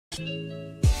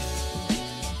Loot,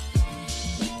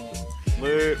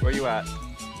 where you at?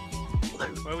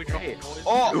 Where are we dropping?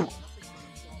 Oh!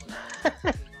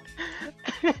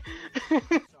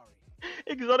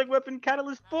 Exotic weapon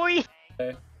catalyst, boy!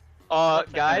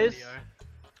 Guys,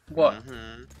 What?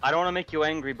 I don't want to make you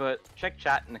angry, but check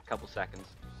chat in a couple seconds.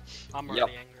 I'm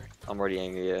already angry. I'm already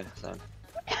angry, yeah, so.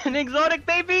 An exotic,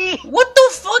 baby! What the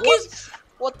fuck is?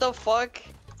 What the fuck?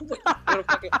 I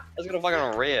was gonna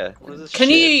fucking rare. What is this Can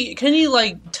shit? you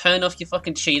like turn off your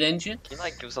fucking cheat engine? Can you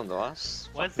like give some to us?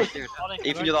 Where's the exotic?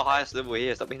 Even you're the highest level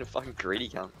here, stop being a fucking greedy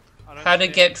cunt. How to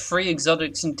get free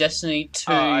exotics in Destiny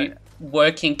 2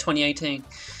 working 2018.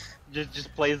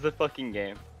 Just plays the fucking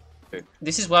game.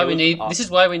 This is why we need. This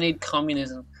is why we need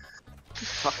communism.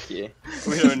 Fuck yeah.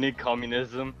 We don't need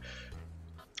communism.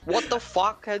 What the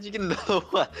fuck? How'd you get another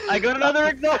one? I got another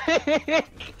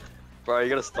exotic! Bro, you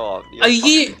gotta stop. Are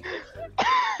you?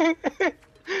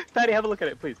 Patty, have a look at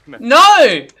it, please. Come here.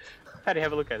 No! Patty,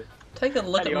 have a look at it. Take a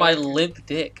look Patty, at my limp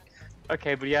dick.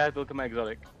 Okay, but yeah, look at my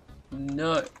exotic.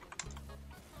 No.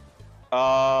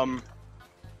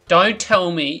 Don't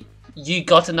tell me you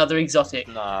got another exotic.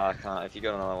 Nah, I can't. If you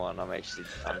got another one, I'm actually.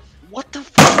 What the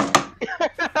fuck?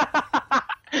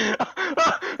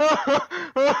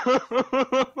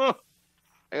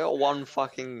 I got one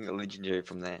fucking legendary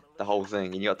from there. The whole thing,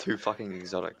 and you got two fucking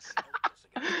exotics.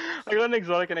 I got an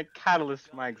exotic and a catalyst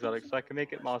for my exotic, so I can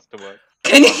make it masterwork.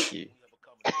 Can Fuck you.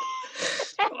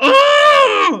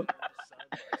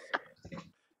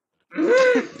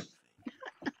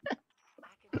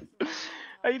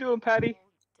 How you doing, Patty?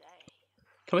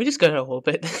 Can we just go to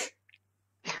orbit?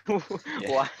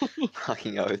 Why?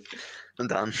 Fucking oath. I'm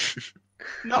done.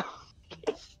 No.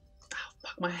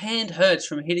 Fuck, my hand hurts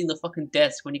from hitting the fucking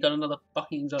desk when you got another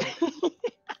fucking exotic.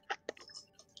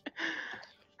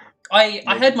 I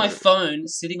had my phone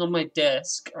sitting on my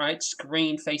desk, right,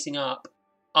 screen facing up.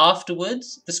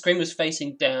 Afterwards, the screen was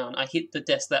facing down. I hit the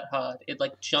desk that hard. It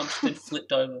like jumped and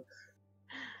flipped over.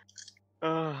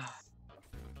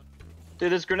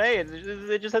 Dude, this grenade,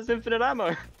 it just has infinite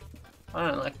ammo. I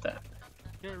don't like that.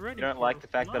 You don't like the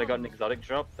fact that I got an exotic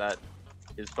drop that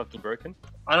is fucking broken?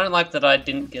 I don't like that I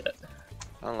didn't get it.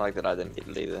 I don't like that I didn't get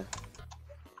it either.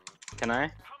 Can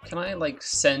I? Can I like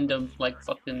send a like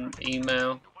fucking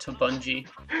email to Bungie?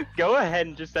 Go ahead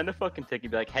and just send a fucking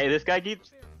ticket. Be like, hey, this guy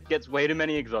gets way too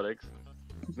many exotics.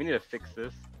 We need to fix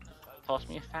this. Toss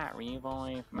me a fat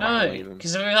revive. No,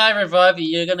 because if I revive you,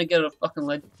 you're gonna get a fucking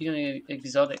you're gonna get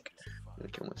exotic.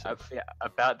 Kill myself. Yeah,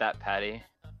 about that, Patty.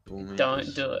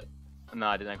 Don't do it. No,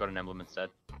 I didn't. I got an emblem instead.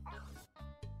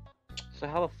 So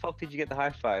how the fuck did you get the high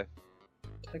five?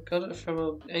 I got it from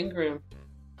an engram.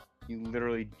 You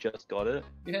literally just got it?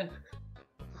 Yeah.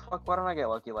 Fuck, why don't I get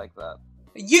lucky like that?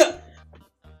 Yeah.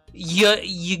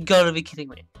 You gotta be kidding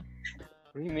me.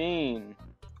 What do you mean?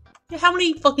 Yeah, how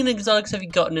many fucking exotics have you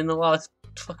gotten in the last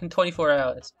fucking 24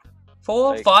 hours?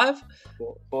 4? Like, 5?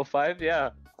 4 or 5? Yeah.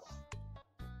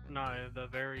 No, the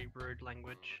very rude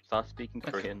language. Start speaking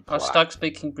Korean. I'll start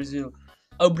speaking Brazil.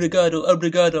 Obrigado,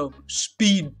 obrigado.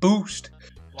 Speed boost.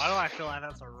 Why do I feel like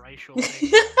that's a racial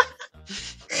thing?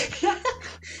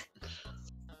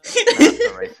 It's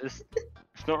not racist.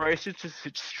 It's not racist,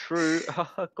 it's true.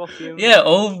 Got him. Yeah,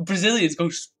 all Brazilians go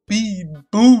speed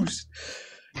boost.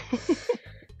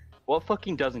 What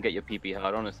fucking doesn't get your PP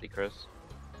hard, honestly, Chris?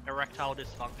 Erectile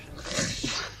dysfunction.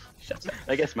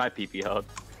 I guess my PP hard.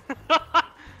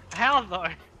 How though?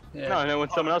 Yeah. No, when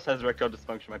someone else has erectile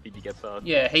dysfunction, my PP gets hard.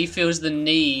 Yeah, he feels the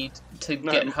need to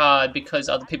get hard because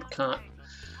other people can't.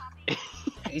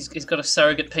 He's got a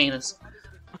surrogate penis.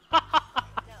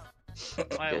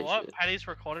 Wait, what? Patty's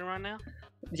recording right now?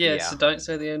 Yeah, Yeah. so don't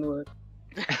say the N-word.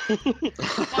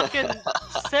 Fucking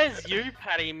says you,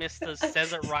 Patty, Mister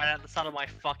says it right at the start of my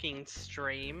fucking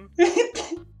stream.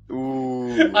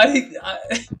 Ooh.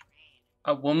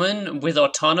 A woman with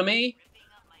autonomy?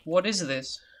 What is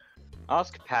this?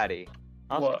 Ask Patty.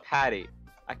 Ask What? Patty.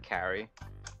 I carry.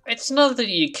 It's not that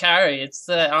you carry, it's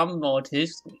that I'm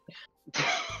autistic.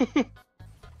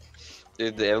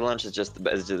 Dude, the Avalanche is just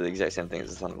the exact same thing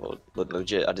as the Thunderlord.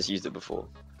 Legit, I just used it before.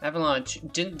 Avalanche,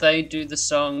 didn't they do the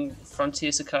song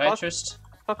Frontier Psychiatrist?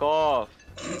 Fuck off.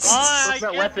 I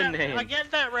that get weapon that, name? I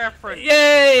get that reference.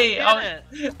 Yay! I get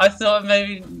it. I thought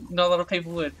maybe not a lot of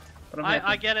people would. But I'm I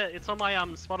happy. get it. It's on my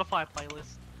Spotify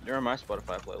playlist. You're on my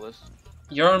Spotify playlist.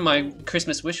 You're on my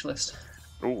Christmas wish list.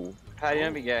 Ooh. Patty,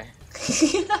 don't be gay.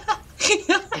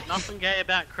 Nothing gay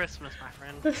about Christmas, my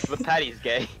friend. But Patty's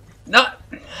gay. No!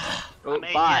 Oh,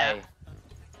 mean, bye. yeah.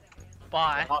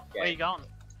 Bye. Not gay. Where you going?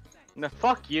 No,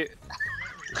 fuck you.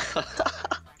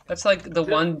 That's like the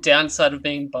one downside of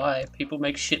being bi. People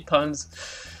make shit puns.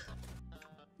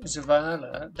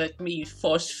 Zavala, let me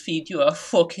force feed you a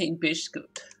fucking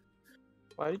biscuit.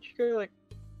 Why did you go like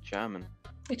German?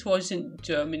 It wasn't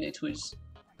German, it was...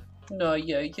 No,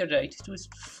 yeah, you're right, it was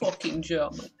fucking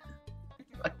German.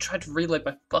 I tried to reload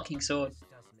my fucking sword.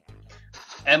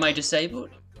 Am I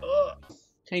disabled? Ugh.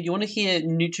 Hey, do you want to hear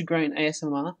Nutrigrain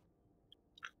ASMR?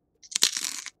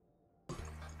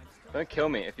 Don't kill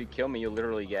me. If you kill me, you're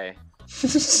literally gay.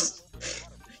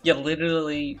 You're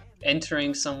literally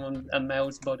entering a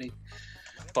male's body.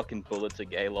 Fucking bullets are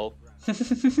gay, lol.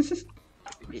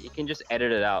 You can just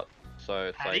edit it out. So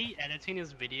it's Paddy editing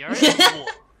his video?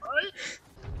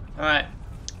 Alright.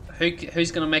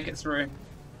 Who's gonna make it through?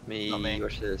 Me, Not me.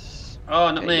 watch this.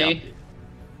 Oh, not Okay, me.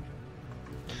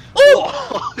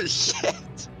 Oh shit!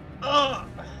 Oh!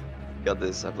 Got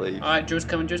this, I believe. Alright, Drew's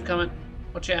coming.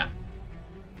 Watch out.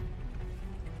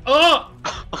 Oh!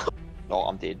 Oh,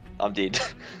 I'm dead. I'm dead.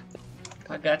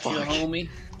 I got you, Fuck. homie.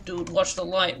 Dude, watch the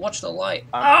light. Oh,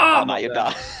 Ah! mate, you're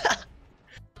done.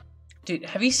 Dude,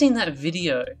 have you seen that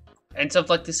video? It's of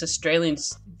like this Australian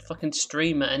fucking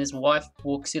streamer and his wife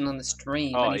walks in on the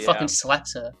stream Oh, and he yeah. fucking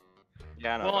slaps her.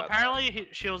 Yeah, I know. Well, about apparently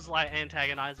she was like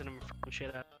antagonizing him from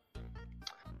shit out. that.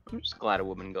 I'm just glad a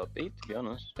woman got beat, to be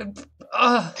honest.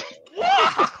 Ah!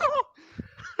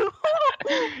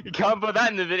 You can't put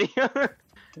that in the video.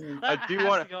 Dude, I That do has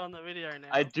wanna- to go on the video now.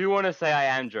 I do want to say I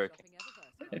am joking.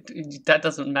 that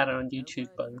doesn't matter on YouTube,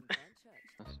 buddy.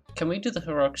 Can we do the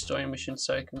heroic story mission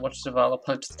so I can watch Zavala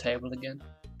punch the table again?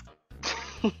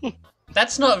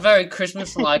 That's not very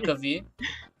Christmas-like of you.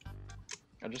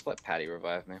 I'll just let Patty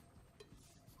revive me.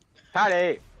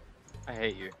 Patty! I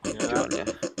hate you. You know Good on that?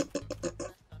 ya.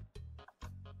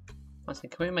 I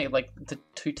think, can we make like the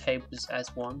two tables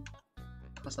as one?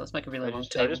 So let's make a really long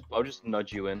table. I'll just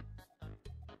nudge you in.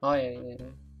 Oh yeah.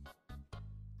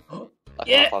 I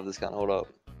Yeah. can't find this gun. Hold up.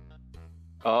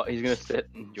 Oh, he's gonna sit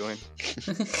and join.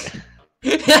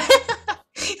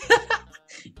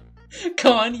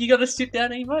 Come on, you gotta sit down,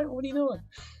 Evo. What are you doing?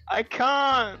 I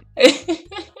can't!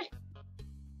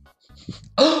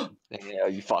 Yeah,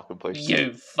 you fucking push.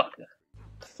 You fucker.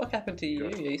 The fuck happened to you,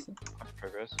 Ethan?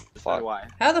 Progress. So Fuck. do I.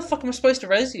 How the fuck am I supposed to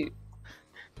raise you?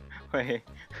 Wait.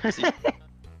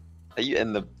 Are you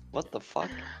in the... What the fuck?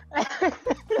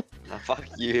 Nah, fuck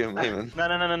you, man.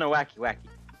 No, wacky.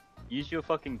 Use your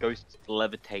fucking ghost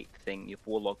levitate thing, your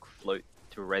warlock float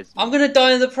to res me. I'm gonna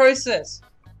die in the process.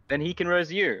 Then he can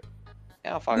res you.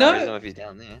 How fuck No. I don't know if he's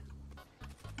down there.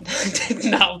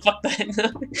 No, fuck that.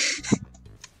 No.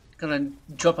 Gonna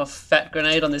drop a fat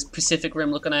grenade on this Pacific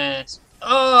Rim looking ass.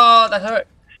 Oh, that hurt.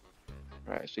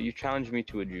 Right, so you challenge me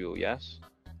to a duel, yes?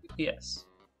 Yes.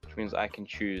 Which means I can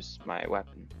choose my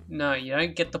weapon. No, you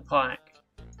don't get the pike.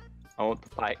 I want the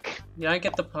pike. You don't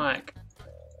get the pike.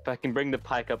 If I can bring the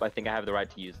pike up, I think I have the right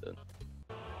to use it.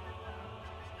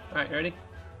 Alright, ready?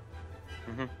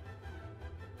 Mhm.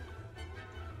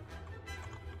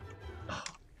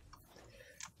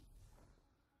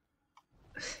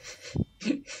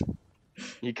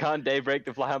 You can't daybreak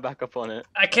the fly back up on it.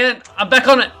 I can't. I'm back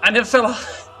on it. I never fell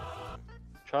off.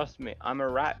 Trust me, I'm a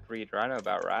rat breeder. I know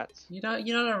about rats. You're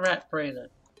not a rat breeder.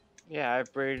 Yeah,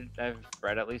 I've bred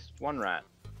at least one rat.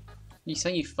 You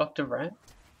say you fucked a rat?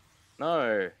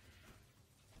 No.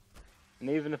 And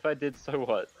even if I did, so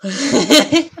what?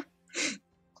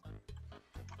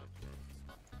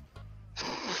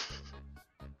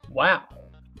 Wow.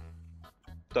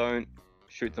 Don't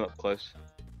shoot them up close.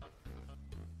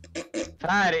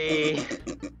 Patty!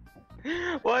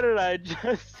 What did I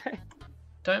just say?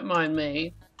 Don't mind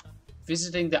me.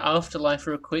 Visiting the afterlife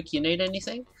real quick. You need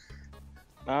anything?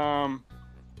 I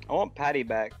want Patty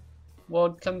back.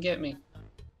 Well, come get me.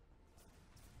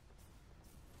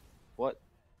 What?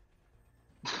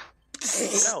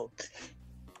 No.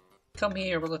 Come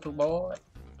here, little boy.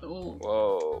 Ooh,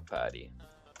 Whoa, Patty.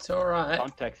 it's alright.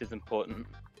 Context is important.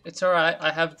 It's alright.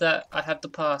 I have the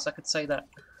pass. I could say that.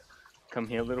 Come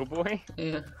here, little boy.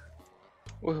 Yeah.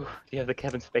 Ooh, do you have the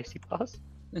Kevin Spacey pass?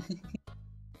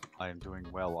 I am doing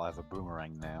well. I have a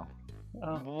boomerang now.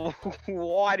 Oh,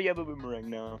 Why do you have a boomerang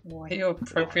now? why are you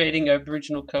appropriating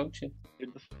Aboriginal culture?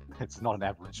 It's not an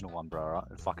Aboriginal one, bro. Right?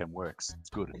 It fucking works. It's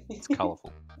good. It's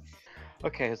colourful.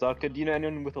 Okay, Hazaka, do you know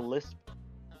anyone with a lisp?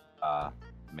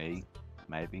 Me,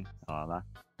 maybe. I don't know.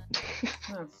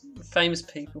 Oh, famous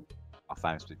people. Oh,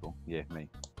 famous people. Yeah, me.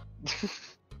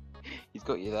 He's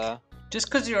got you there. Just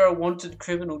because you're a wanted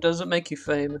criminal doesn't make you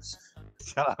famous.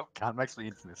 Shut up. Can't make me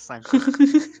into this. Same thing.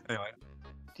 Anyway.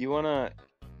 Do you wanna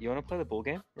play the ball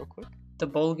game real quick? The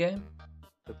ball game?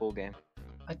 The ball game.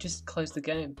 I just closed the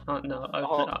game. Oh no,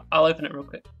 Oh. I'll open it real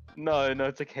quick. No,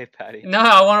 it's okay, Patty. No,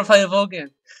 I want to play the ball game.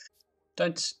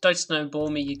 Don't snowball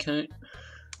me, you cunt.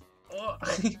 Oh.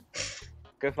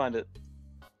 Go find it.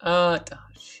 Oh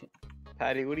shit.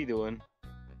 Patty, what are you doing?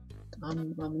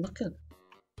 I'm looking.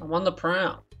 I'm on the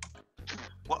prowl.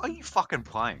 What are you fucking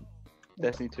playing?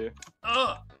 Destiny 2.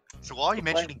 Oh. So why are you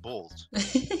mentioning balls?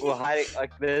 Well, hiding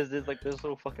like there's this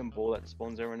little fucking ball that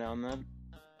spawns every now and then,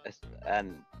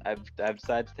 and I've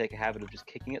decided to take a habit of just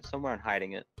kicking it somewhere and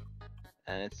hiding it,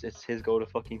 and it's his goal to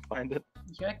fucking find it.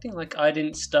 You're acting like I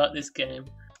didn't start this game.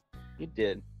 You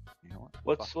did. You know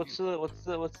what? What's Fuck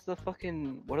the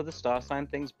fucking what are the star sign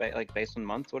things like based on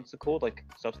months? What's it called? Like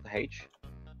starts with the H.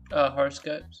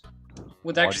 Horoscopes.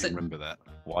 With you. Why do actually, you remember that?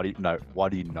 Why do you know? Why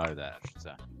do you know that? I should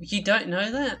say? you don't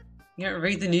know that? You don't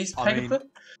read the newspaper?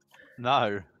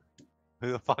 No.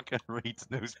 Who the fucking reads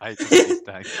newspapers these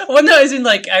days? Well, no, as in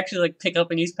like actually like pick up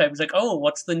a newspaper. It's like, oh,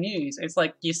 what's the news? It's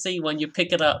like you see when you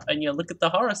pick it up and you look at the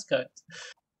horoscopes.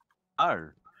 Oh.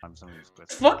 I'm some of these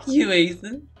questions. Fuck you,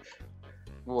 Ethan.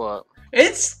 What?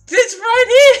 It's right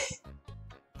here.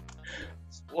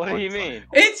 What do you mean?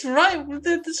 It's right with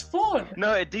the spawn.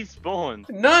 No, it despawned.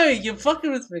 No, you're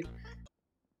fucking with me.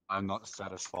 I'm not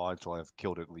satisfied till I've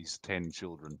killed at least 10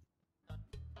 children.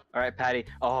 All right, Patty.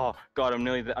 Oh God, I'm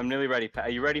nearly ready. Are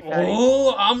you ready, Patty?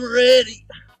 Oh, I'm ready.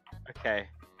 Okay.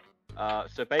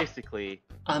 So basically,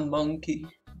 A monkey.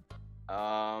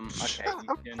 okay.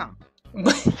 You can...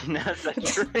 But That's a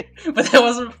trick. that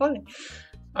wasn't funny.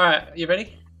 All right, you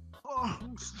ready? Oh,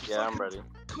 Yeah, I'm ready.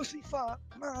 Pussy fart.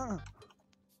 Nah.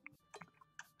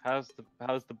 How's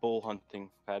the ball hunting,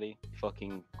 Patty? You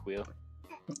fucking queer.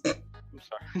 I'm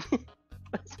sorry.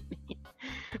 That's me.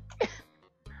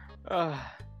 Oh.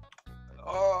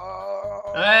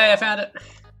 Hey, I found it.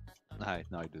 Hey,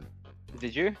 no, dude.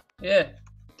 Did you? Yeah,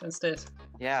 downstairs.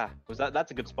 Yeah.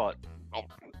 That's a good spot.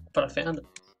 But I found it.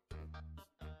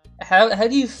 How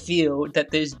do you feel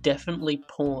that there's definitely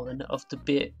porn of the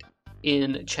bit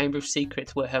in Chamber of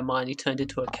Secrets where Hermione turned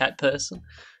into a cat person?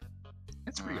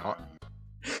 It's pretty hot.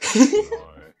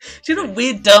 She had a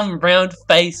weird, dumb, round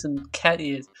face and cat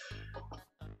ears.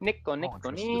 Nico,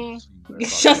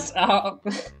 Shut up.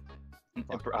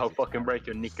 I'll fucking break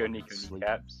your Nico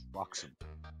kneecaps. Buxom.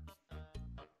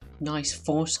 Nice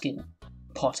foreskin,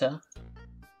 Potter.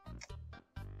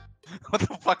 What the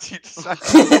fuck did you just say?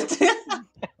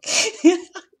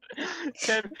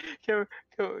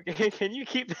 Can you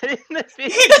keep that in the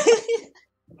video?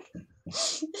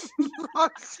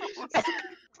 What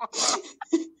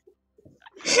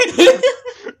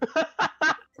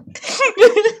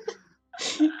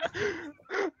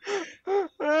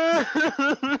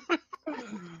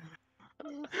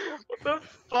the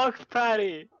fuck,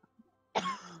 Patty?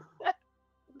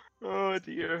 Oh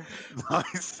dear.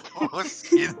 Nice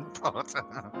foreskin, Potter.